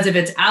 Because if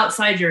it's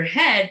outside your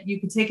head, you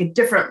can take a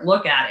different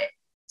look at it.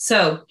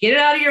 So get it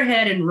out of your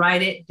head and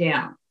write it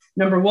down.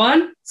 Number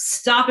 1,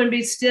 stop and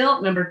be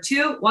still. Number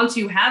 2, once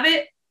you have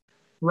it,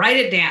 write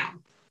it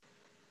down.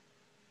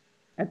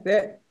 That's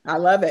it. I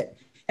love it.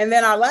 And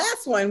then our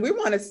last one we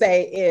want to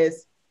say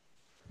is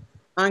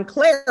on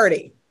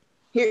clarity.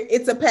 Here,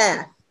 it's a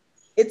path.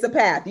 It's a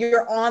path.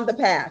 You're on the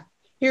path.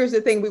 Here's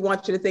the thing we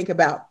want you to think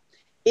about.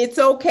 It's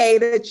okay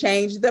to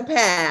change the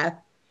path,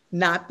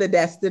 not the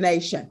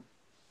destination.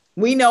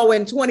 We know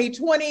in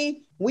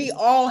 2020, we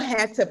all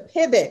had to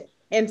pivot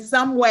in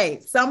some way,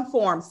 some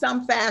form,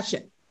 some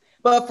fashion.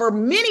 But for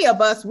many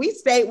of us, we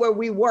stayed where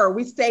we were.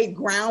 We stayed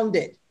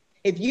grounded.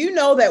 If you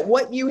know that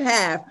what you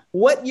have,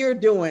 what you're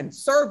doing,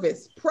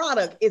 service,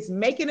 product is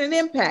making an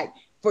impact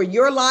for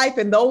your life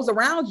and those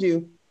around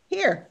you,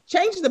 here,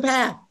 change the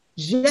path.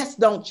 Just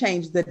don't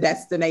change the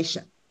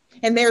destination.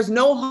 And there's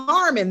no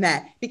harm in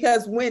that,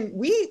 because when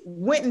we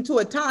went into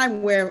a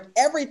time where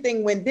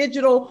everything went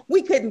digital,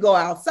 we couldn't go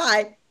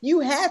outside.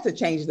 You had to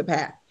change the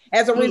path.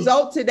 As a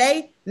result,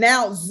 today,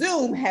 now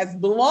Zoom has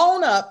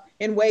blown up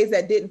in ways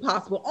that didn't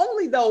possible.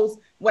 Only those,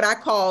 what I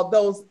call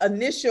those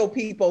initial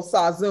people,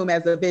 saw Zoom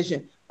as a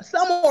vision.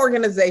 Some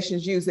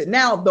organizations use it.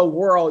 Now the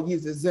world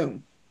uses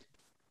Zoom.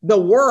 The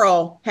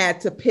world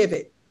had to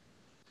pivot.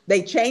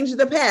 They changed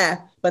the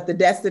path, but the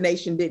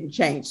destination didn't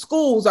change.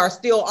 Schools are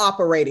still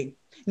operating.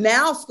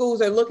 Now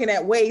schools are looking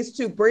at ways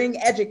to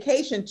bring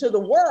education to the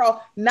world,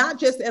 not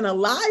just in a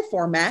live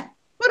format,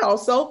 but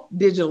also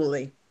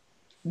digitally.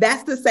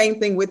 That's the same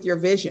thing with your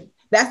vision.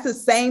 That's the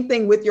same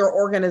thing with your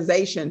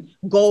organization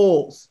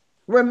goals.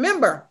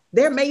 Remember,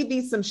 there may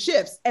be some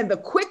shifts, and the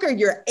quicker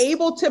you're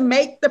able to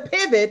make the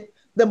pivot,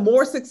 the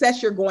more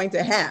success you're going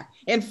to have.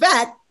 In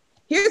fact,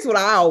 here's what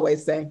I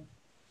always say.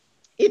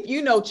 If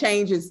you know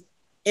change is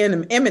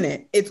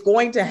imminent, it's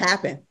going to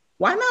happen.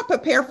 Why not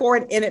prepare for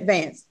it in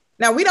advance?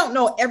 Now, we don't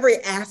know every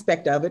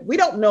aspect of it. We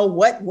don't know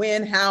what,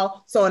 when,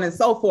 how, so on and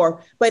so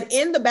forth. But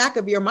in the back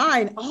of your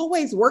mind,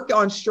 always work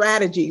on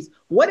strategies.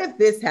 What if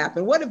this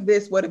happened? What if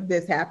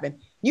this happened?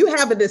 You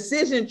have a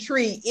decision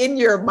tree in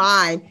your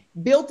mind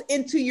built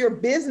into your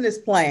business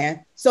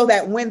plan so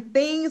that when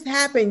things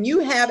happen, you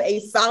have a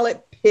solid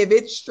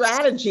pivot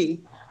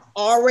strategy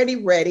already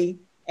ready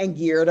and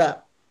geared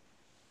up.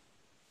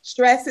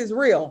 Stress is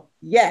real.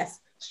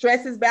 Yes.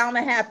 Stress is bound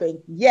to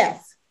happen.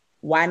 Yes.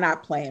 Why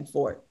not plan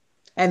for it?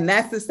 And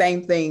that's the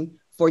same thing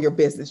for your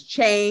business.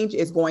 Change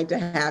is going to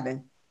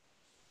happen.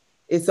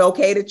 It's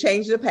okay to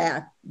change the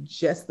path.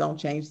 Just don't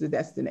change the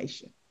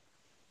destination.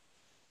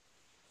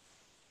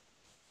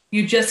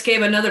 You just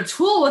gave another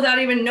tool without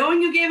even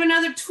knowing you gave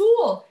another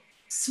tool.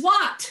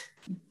 SWOT.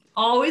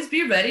 Always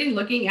be ready and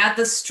looking at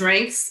the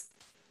strengths,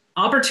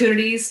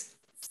 opportunities,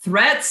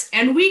 threats,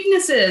 and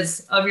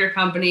weaknesses of your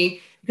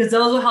company, because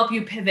those will help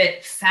you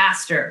pivot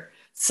faster.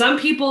 Some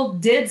people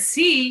did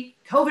see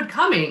COVID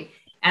coming,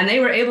 and they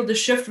were able to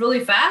shift really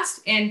fast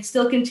and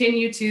still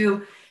continue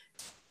to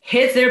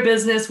hit their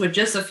business with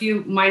just a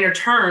few minor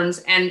turns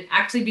and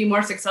actually be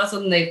more successful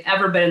than they've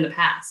ever been in the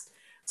past.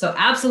 So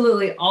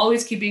absolutely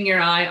always keeping your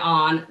eye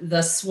on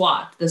the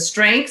SWOT, the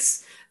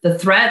strengths, the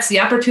threats, the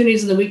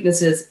opportunities, and the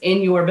weaknesses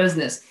in your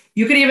business.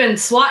 You could even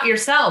SWOT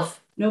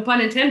yourself, no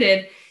pun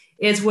intended,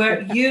 is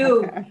where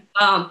you,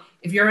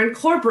 if you're in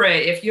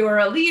corporate, if you're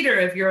a leader,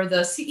 if you're the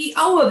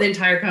CEO of the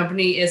entire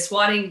company, is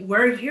SWOTting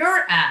where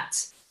you're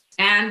at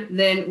and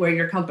then where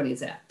your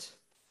company's at.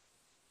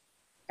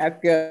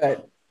 That's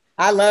good.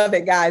 I love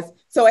it, guys.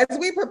 So as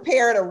we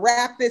prepare to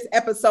wrap this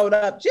episode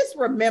up, just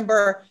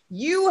remember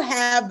you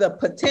have the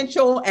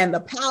potential and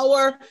the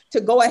power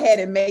to go ahead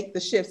and make the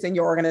shifts in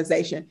your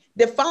organization.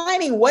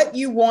 Defining what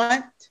you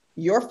want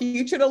your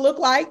future to look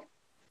like,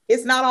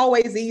 it's not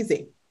always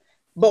easy.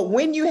 But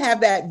when you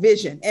have that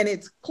vision and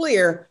it's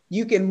clear,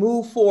 you can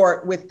move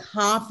forward with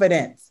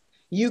confidence.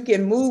 You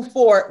can move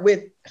forward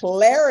with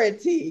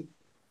clarity.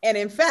 And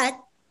in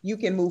fact, you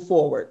can move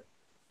forward.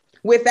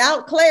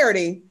 Without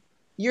clarity,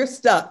 you're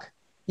stuck.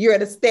 You're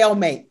at a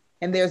stalemate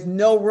and there's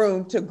no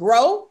room to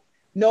grow,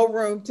 no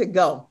room to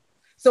go.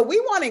 So we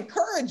want to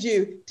encourage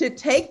you to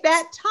take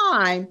that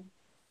time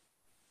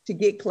to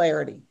get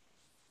clarity.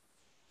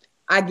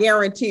 I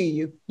guarantee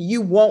you,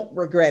 you won't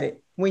regret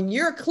it. When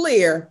you're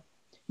clear,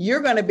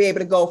 you're going to be able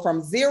to go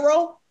from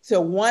 0 to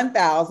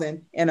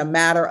 1,000 in a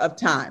matter of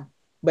time,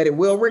 but it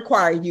will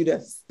require you to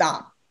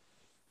stop.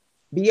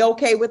 Be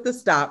okay with the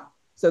stop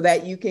so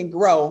that you can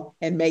grow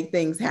and make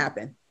things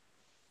happen.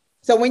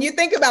 So when you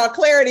think about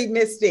clarity,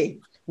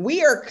 Misty,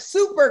 we are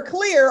super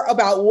clear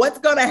about what's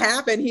going to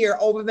happen here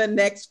over the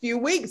next few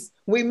weeks.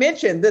 We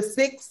mentioned the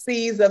 6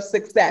 C's of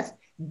success.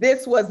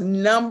 This was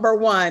number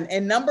 1.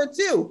 And number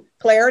 2,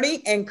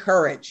 clarity and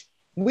courage.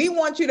 We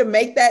want you to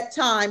make that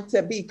time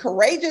to be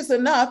courageous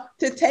enough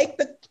to take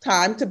the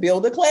time to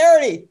build the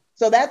clarity.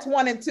 So that's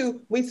 1 and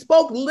 2. We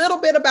spoke a little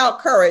bit about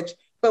courage,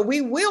 but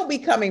we will be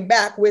coming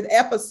back with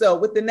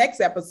the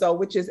next episode,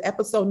 which is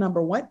episode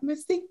number what,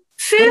 Misty?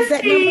 50.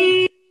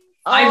 50.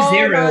 Oh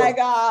my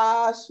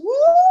gosh. Woo!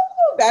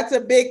 That's a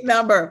big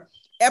number.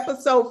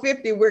 Episode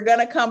 50. We're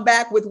going to come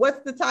back with what's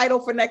the title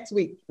for next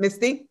week,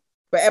 Misty?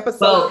 For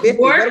episode 50.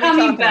 We're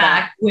coming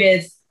back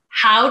with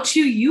how to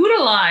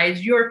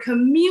utilize your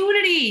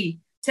community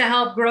to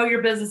help grow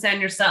your business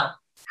and yourself.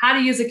 How to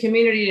use a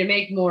community to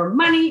make more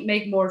money,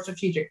 make more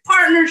strategic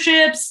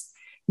partnerships,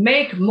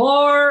 make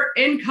more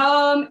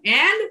income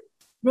and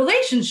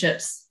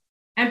relationships,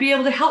 and be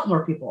able to help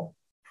more people.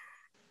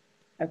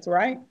 That's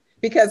right.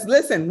 Because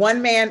listen,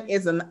 one man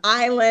is an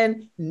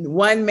island,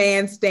 one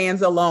man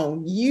stands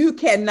alone. You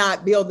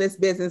cannot build this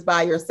business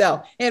by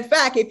yourself. In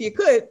fact, if you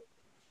could,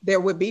 there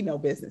would be no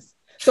business.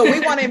 So we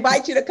want to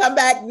invite you to come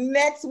back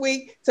next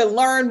week to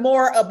learn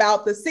more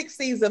about the 6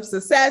 C's of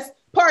success.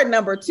 Part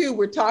number 2,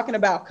 we're talking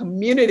about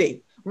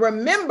community.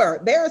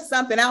 Remember, there is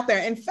something out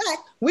there. In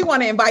fact, we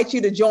want to invite you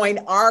to join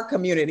our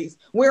communities.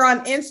 We're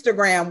on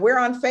Instagram. We're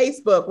on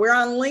Facebook. We're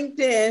on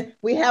LinkedIn.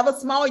 We have a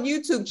small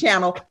YouTube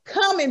channel.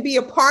 Come and be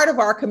a part of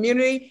our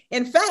community.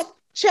 In fact,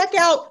 check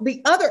out the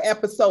other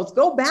episodes.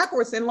 Go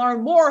backwards and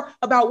learn more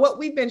about what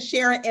we've been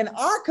sharing in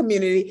our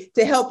community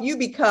to help you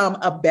become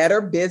a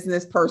better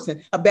business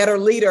person, a better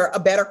leader, a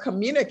better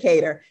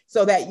communicator,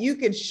 so that you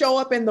can show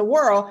up in the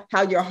world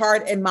how your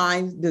heart and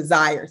mind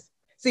desires.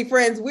 See,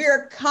 friends, we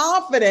are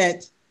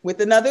confident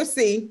with another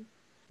C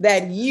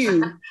that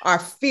you are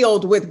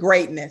filled with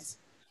greatness.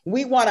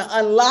 We want to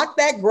unlock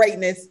that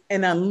greatness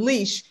and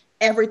unleash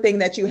everything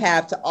that you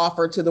have to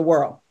offer to the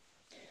world.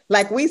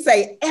 Like we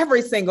say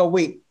every single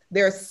week,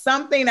 there's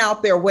something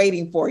out there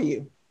waiting for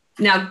you.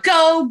 Now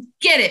go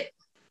get it.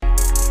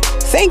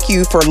 Thank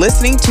you for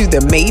listening to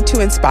the Made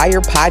to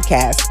Inspire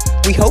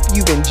podcast. We hope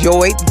you've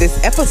enjoyed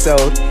this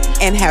episode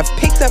and have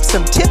picked up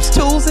some tips,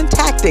 tools, and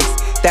tactics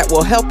that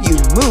will help you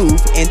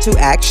move into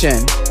action.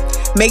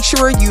 Make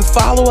sure you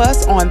follow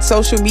us on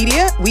social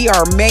media. We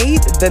are Made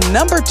 2,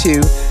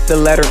 the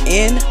letter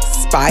N,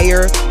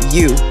 Inspire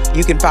You.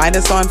 You can find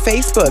us on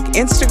Facebook,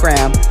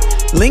 Instagram,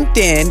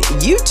 LinkedIn,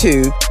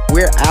 YouTube.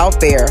 We're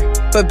out there.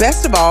 But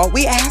best of all,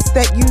 we ask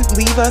that you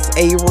leave us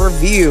a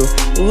review.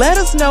 Let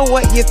us know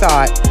what you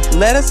thought.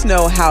 Let us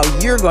know how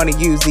you're going to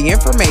use the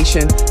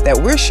information that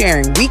we're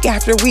sharing week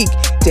after week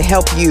to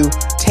help you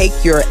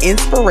take your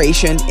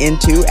inspiration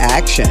into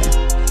action.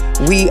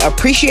 We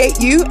appreciate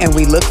you and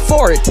we look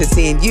forward to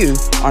seeing you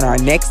on our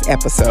next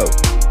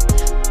episode.